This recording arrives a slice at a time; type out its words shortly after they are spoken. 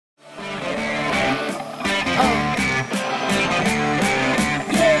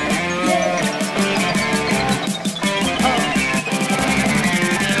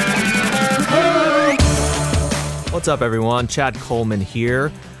up, everyone? Chad Coleman here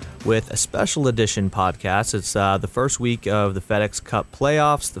with a special edition podcast. It's the first week of the FedEx Cup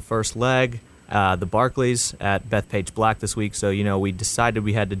playoffs, the first leg, the Barclays at Bethpage Black this week. So, we decided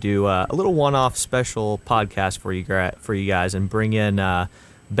we had to do a little one-off special podcast for you guys and bring in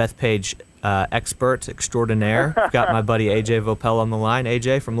Bethpage expert extraordinaire. I've got my buddy AJ Vopel on the line.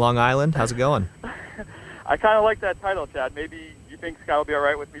 AJ from Long Island, how's it going? I kind of like that title, Chad. Maybe you think Scott will be all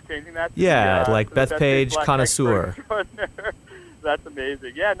right with me changing that? Yeah, like Bethpage connoisseur. That's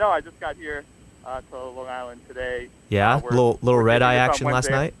amazing. Yeah, no, I just got here to Long Island today. Yeah, little red eye action last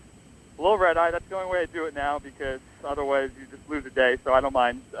night. A little red eye. That's the only way I do it now because otherwise you just lose a day. So I don't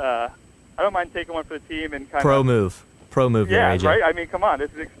mind. I don't mind taking one for the team and kind of pro move. Yeah, there, AJ. Right. I mean, come on,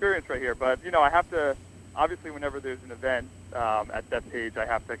 this is experience right here. But I have to. Obviously, whenever there's an event at Bethpage, I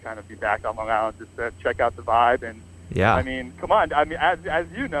have to kind of be back on Long Island just to check out the vibe. And yeah, I mean, come on. I mean, as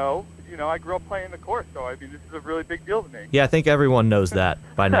you know, I grew up playing the course, so I mean, this is a really big deal to me. Yeah, I think everyone knows that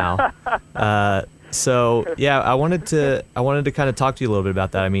by now. So yeah, I wanted to kind of talk to you a little bit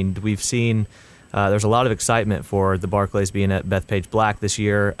about that. I mean, we've seen there's a lot of excitement for the Barclays being at Bethpage Black this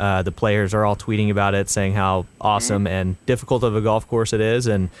year. The players are all tweeting about it, saying how awesome and difficult of a golf course it is,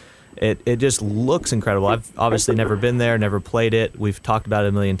 and it just looks incredible. I've obviously never been there, never played it. We've talked about it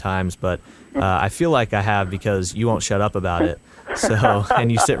a million times, but I feel like I have because you won't shut up about it. So,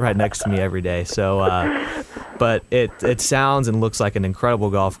 and you sit right next to me every day. So, but it sounds and looks like an incredible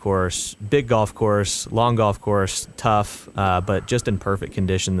golf course, big golf course, long golf course, tough, but just in perfect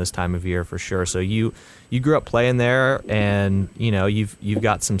condition this time of year for sure. So you grew up playing there, and you've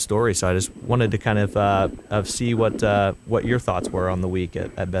got some stories. So I just wanted to kind of see what your thoughts were on the week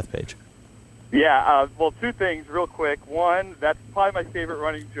at Bethpage. Yeah, well, two things real quick. One, that's probably my favorite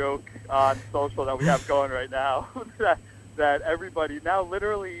running joke on social that we have going right now. that everybody now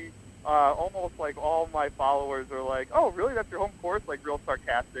literally almost like all my followers are like, oh, really? That's your home course? Like real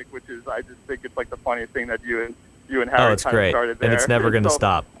sarcastic, which is I just think it's like the funniest thing that you and Harry it's kind great. of started there. And it's never going to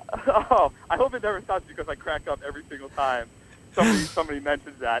stop. Oh, I hope it never stops because I crack up every single time somebody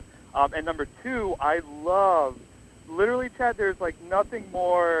mentions that. And number two, I love, literally, Chad, there's nothing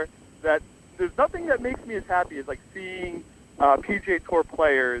that makes me as happy as like seeing PGA Tour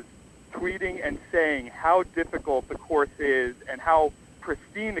players tweeting and saying how difficult the course is and how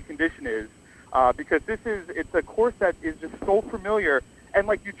pristine the condition is, because it's a course that is just so familiar, and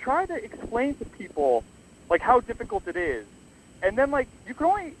you try to explain to people how difficult it is, and then you can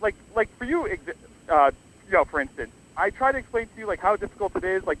only for you, for instance, I try to explain to you how difficult it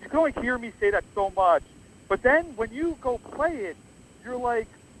is. You can only hear me say that so much, but then when you go play it, you're like,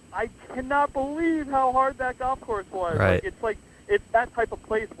 I cannot believe how hard that golf course was. Right. It's that type of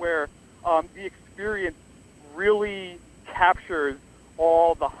place where the experience really captures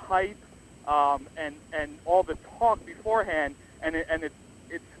all the hype and all the talk beforehand, and it's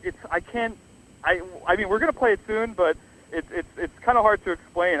I mean we're gonna play it soon, but it's kind of hard to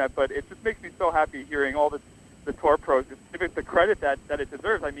explain it, but it just makes me so happy hearing all the tour pros give it the credit that it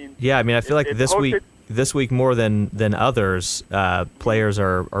deserves. I mean, yeah, I mean I feel like this week more than others, players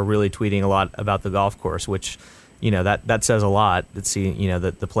are really tweeting a lot about the golf course, which that says a lot.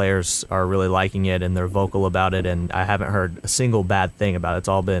 That the players are really liking it and they're vocal about it, and I haven't heard a single bad thing about it. It's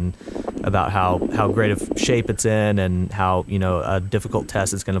all been about how great of shape it's in and how a difficult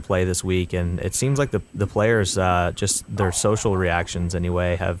test it's going to play this week. And it seems like the players, just their social reactions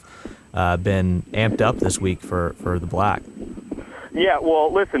anyway, have been amped up this week for the Black. Yeah,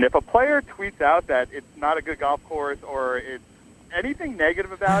 well, listen, if a player tweets out that it's not a good golf course or it's anything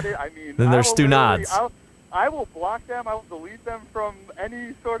negative about it, I mean, then there's Stu Nods. I will block them. I will delete them from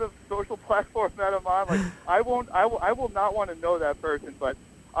any sort of social platform that I'm on. I will not want to know that person. But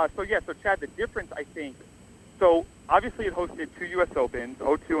so Chad, the difference I think. So obviously it hosted two U.S. Opens,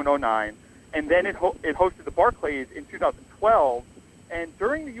 02 and 09, and then it hosted the Barclays in 2012. And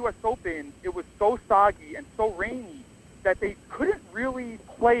during the U.S. Open, it was so soggy and so rainy that they couldn't really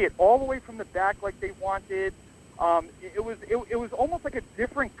play it all the way from the back like they wanted. It was almost like a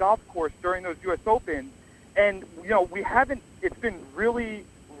different golf course during those U.S. Opens. And, it's been really,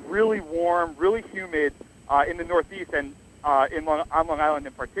 really warm, really humid in the Northeast and on Long Island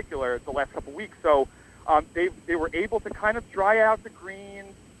in particular the last couple of weeks. So they were able to kind of dry out the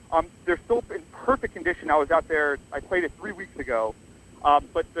greens. They're still in perfect condition. I was out there. I played it 3 weeks ago.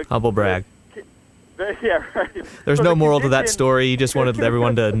 But humble brag. Yeah, right. There's no moral to that story. You just wanted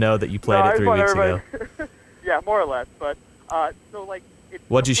everyone to know that you played it 3 weeks ago. Yeah, more or less. But it's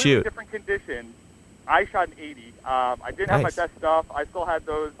what'd you shoot? Different conditions. I shot an 80. I didn't have my best stuff. I still had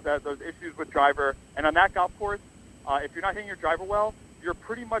those issues with driver. And on that golf course, if you're not hitting your driver well, you're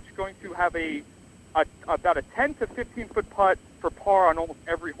pretty much going to have a about a 10 to 15 foot putt for par on almost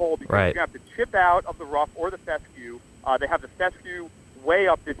every hole because Right. you have to chip out of the rough or the fescue. They have the fescue way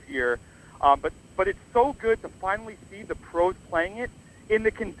up this year, but it's so good to finally see the pros playing it in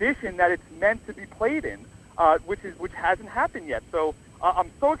the condition that it's meant to be played in, which hasn't happened yet. So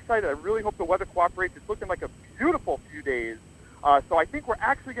I'm so excited. I really hope the weather cooperates. It's looking like a beautiful few days. So I think we're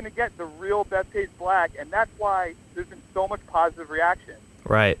actually going to get the real Bethpage Black, and that's why there's been so much positive reaction.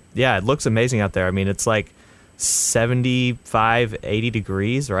 Right. Yeah, it looks amazing out there. I mean, it's like 75, 80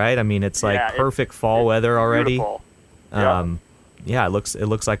 degrees, right? I mean, it's like perfect fall weather already. Beautiful. Yeah, it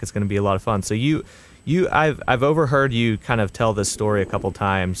looks like it's going to be a lot of fun. So I've overheard you kind of tell this story a couple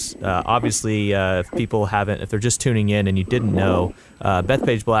times. Obviously, if they're just tuning in and you didn't know,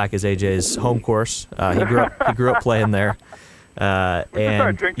 Bethpage Black is AJ's home course. He grew up playing there. And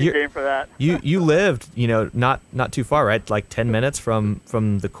a drinking game for that. you lived, not too far, right? Like 10 minutes from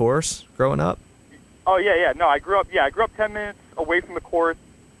the course growing up. Oh yeah. No, I grew up 10 minutes away from the course.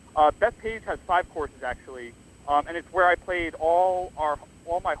 Bethpage has 5 courses actually, and it's where I played all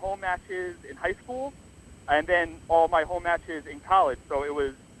my home matches in high school, and then all my home matches in college. So it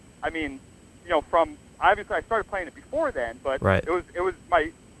was, from obviously I started playing it before then, but right. it was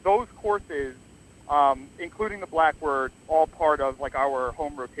those courses. Including the black, were all part of like our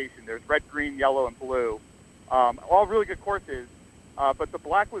home rotation. There's red, green, yellow, and blue, all really good courses. But the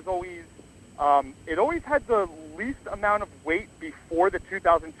black was always it always had the least amount of weight before the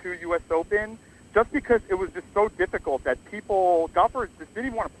 2002 U.S. Open, just because it was just so difficult that golfers just didn't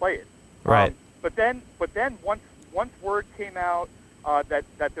even want to play it. Right. But then once word came out that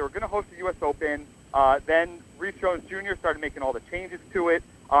they were going to host the U.S. Open, then Reese Jones Jr. started making all the changes to it,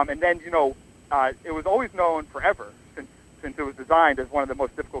 and then it was always known forever since it was designed as one of the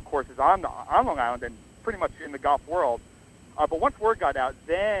most difficult courses on Long Island and pretty much in the golf world. But once word got out,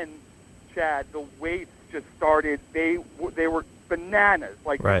 then, Chad, the weights just started. They were bananas.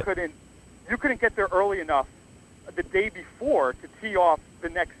 Like right. you couldn't get there early enough the day before to tee off the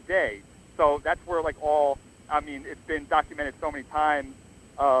next day. So that's where it's been documented so many times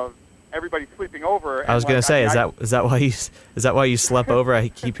of everybody sleeping over. I was going to say, is that why you slept over? I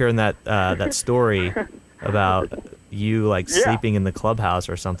keep hearing that story about you sleeping in the clubhouse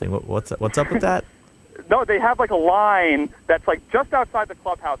or something. What's up with that? No, they have like a line that's like just outside the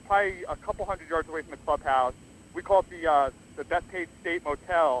clubhouse, probably a couple hundred yards away from the clubhouse. We call it the Bethpage State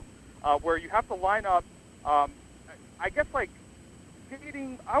Motel, where you have to line up. I guess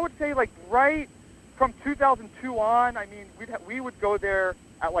dating. I would say right from 2002 on. I mean, we would go there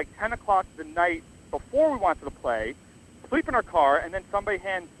at 10 o'clock the night before we wanted to play, sleep in our car, and then somebody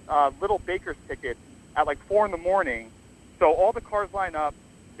hands little baker's tickets at 4 in the morning. So all the cars line up,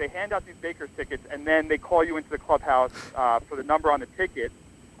 they hand out these baker's tickets, and then they call you into the clubhouse for the number on the ticket.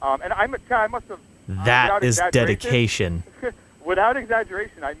 And I must have... That is dedication. Without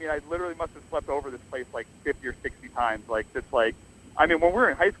exaggeration, I mean, I literally must have slept over this place 50 or 60 times. When we were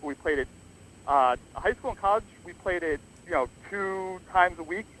in high school, we played it... high school and college, we played it 2 times a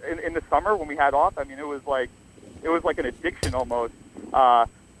week in the summer when we had off. I mean, it was like an addiction almost.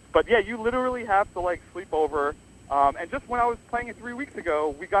 But yeah, you literally have to sleep over. And just when I was playing it 3 weeks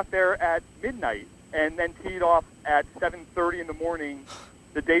ago, we got there at midnight and then teed off at 7:30 in the morning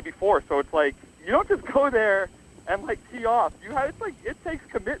the day before. So it's you don't just go there and tee off. It takes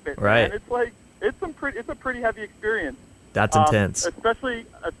commitment. Right. And it's a pretty heavy experience. That's intense. Especially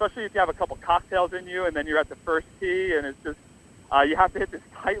if you have a couple cocktails in you, and then you're at the first tee, and it's just you have to hit this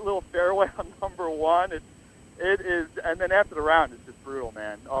tight little fairway on number 1. It is, and then after the round, it's just brutal,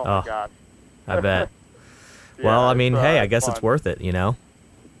 man. Oh my gosh. I bet. Yeah, well, I mean, hey, I guess fun. it's worth it,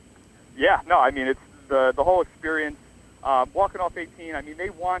 Yeah, no, I mean, it's the whole experience. Walking off 18, I mean,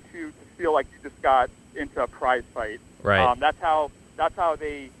 they want you to feel like you just got into a prize fight. Right. That's how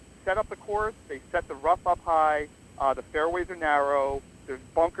they set up the course. They set the rough up high. The fairways are narrow. There's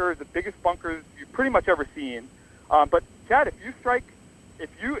bunkers, the biggest bunkers you've pretty much ever seen. But Chad,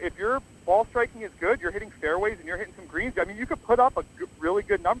 if your ball striking is good, you're hitting fairways and you're hitting some greens. I mean, you could put up a really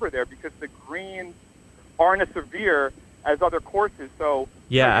good number there because the greens aren't as severe as other courses. So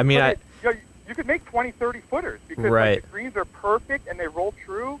yeah, I mean, you could make 20, 30 footers because right. the greens are perfect and they roll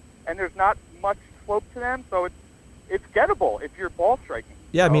true and there's not much slope to them. So it's gettable if you're ball striking.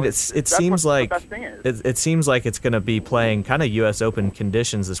 Yeah, I mean, it seems like the best thing is. It seems like it's going to be playing kind of U.S. Open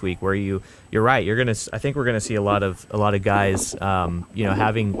conditions this week, where you're right. I think we're going to see a lot of guys,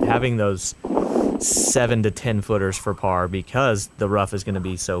 having those 7 to 10 footers for par because the rough is going to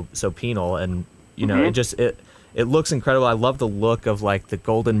be so penal, and it looks incredible. I love the look of the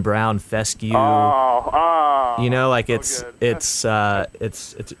golden brown fescue. You know, like so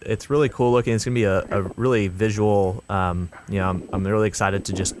it's really cool looking. It's gonna be a really visual. You know, I'm really excited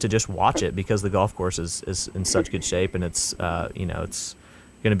to just watch it because the golf course is in such good shape, and it's you know, it's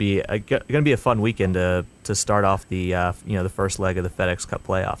gonna be a fun weekend to start off the you know, the first leg of the FedEx Cup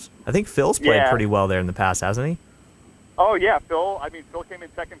playoffs. I think Phil's played pretty well there in the past, hasn't he? Oh yeah, Phil. I mean, Phil came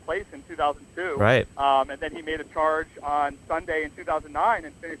in second place in 2002. Right. And then he made a charge on Sunday in 2009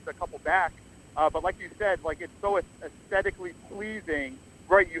 and finished a couple back. But like you said, like it's so aesthetically pleasing,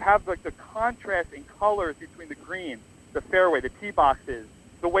 right? You have like the contrast in colors between the green, the fairway, the tee boxes,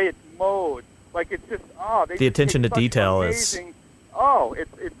 the way it's mowed. Like it's just the attention to detail amazing, is. Oh,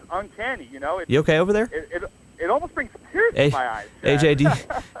 it's uncanny. You know. You okay over there? It almost brings tears to my eyes. AJ,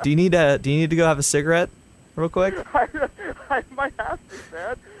 do you need to go have a cigarette? Real quick. I might have to,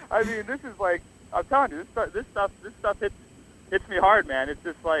 man. I mean, this is like, I'm telling you, this stuff hits me hard, man. It's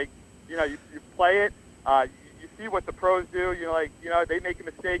just like, you know, you play it, you see what the pros do. You know, like, you know, they make a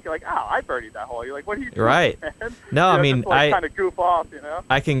mistake. You're like, oh, I birdied that hole. You're like, what are you doing, right? Man? No, you know, I mean, just like kind of goof off, you know.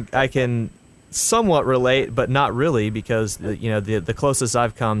 I can somewhat relate, but not really, because the closest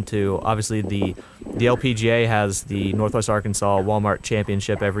I've come to, obviously the LPGA has the Northwest Arkansas Walmart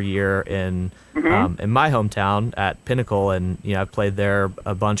Championship every year in my hometown at Pinnacle, and you know, I've played there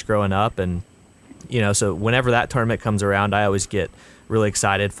a bunch growing up, and you know, so whenever that tournament comes around, I always get really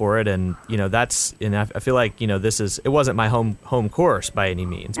excited for it, and you know, I feel like, you know, it wasn't my home course by any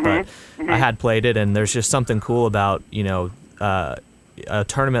means, but I had played it, and there's just something cool about, you know, a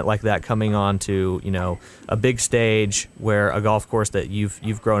tournament like that coming on to, you know, a big stage where a golf course that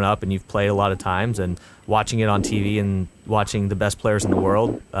you've grown up and you've played a lot of times, and watching it on TV and watching the best players in the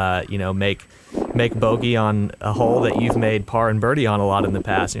world, you know, make bogey on a hole that you've made par and birdie on a lot in the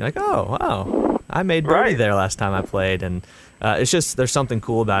past. And you're like, oh, wow, I made birdie there last time I played. And it's just, there's something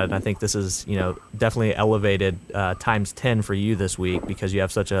cool about it. And I think this is, you know, definitely elevated times 10 for you this week because you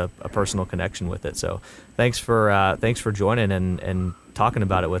have such a personal connection with it. So thanks for joining and talking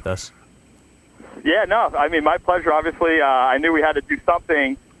about it with us. Yeah, no, I mean, my pleasure. Obviously, I knew we had to do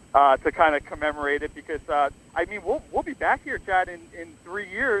something to kind of commemorate it because, I mean, we'll be back here, Chad, in 3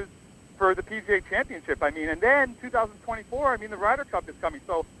 years for the PGA Championship. I mean, and then 2024, I mean, the Ryder Cup is coming.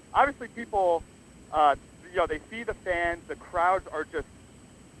 So obviously people, you know, they see the fans, the crowds are just,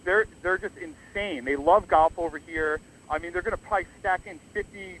 they're just insane. They love golf over here. I mean, they're going to probably stack in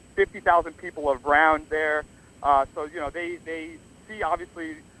 50,000 people around there. So, you know, they see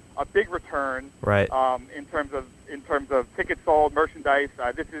obviously a big return, right? In terms of tickets sold, merchandise.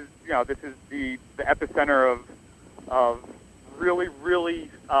 This is the epicenter of really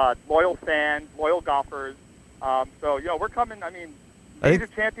loyal fans, loyal golfers. So you know, we're coming. I mean, major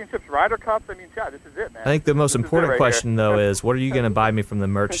championships, Ryder Cups. I mean, yeah, this is it, man. I think the most important question though is, what are you going to buy me from the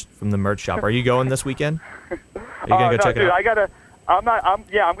merch shop? Are you going this weekend? Are you going to go check it out? I'm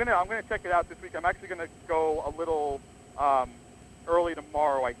gonna check it out this week. I'm actually gonna go a little early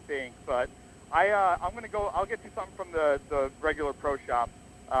tomorrow, I think. But I'm gonna go. I'll get you something from the regular pro shop.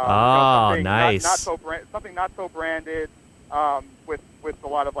 Nice. Something not so branded, with a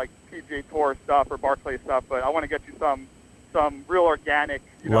lot of like PGA Tour stuff or Barclays stuff. But I want to get you some real organic.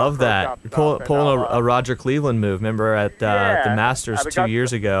 Love that. You're pulling a Roger Cleveland move. Remember at the Masters 2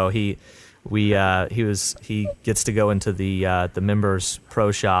 years ago, he gets to go into the members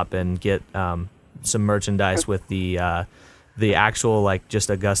pro shop and get some merchandise with the actual, like, just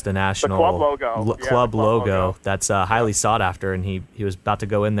Augusta National club logo that's highly sought after, and he was about to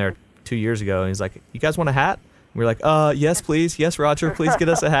go in there 2 years ago, and he's like, you guys want a hat? And we were like, yes please, yes Roger, please get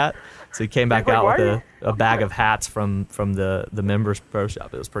us a hat. So he came back out with a bag of hats from the members pro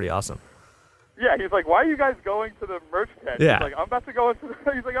shop. It was pretty awesome. Yeah, he's like, why are you guys going to the merch tent? Yeah. He's like, I'm about to go into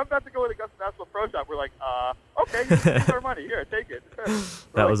Augusta National Pro Shop. We're like, okay, here's our money. Here, take it.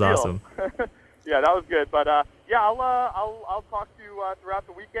 That was awesome. Yeah, that was good. But yeah, I'll talk to you throughout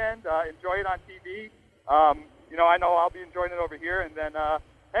the weekend. Enjoy it on TV. You know, I know I'll be enjoying it over here. And then,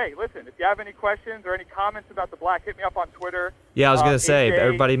 hey, listen, if you have any questions or any comments about the Black, hit me up on Twitter. Yeah, I was gonna say,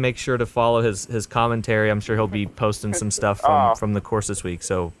 everybody make sure to follow his commentary. I'm sure he'll be posting some stuff from the course this week.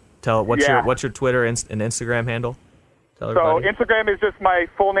 So. What's your Twitter and Instagram handle? Tell everybody. So Instagram is just my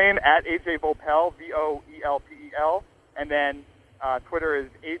full name at AJ Vopel, VOELPEL, and then Twitter is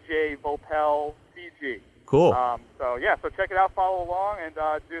AJ Vopel CG. Cool. So check it out, follow along, and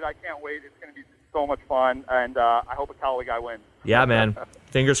dude, I can't wait. It's going to be so much fun, and I hope a Callaway guy wins. Yeah, man.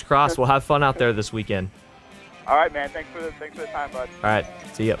 Fingers crossed. We'll have fun out there this weekend. All right, man. Thanks for the time, bud. All right.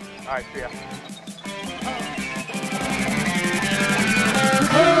 See ya. All right. See ya.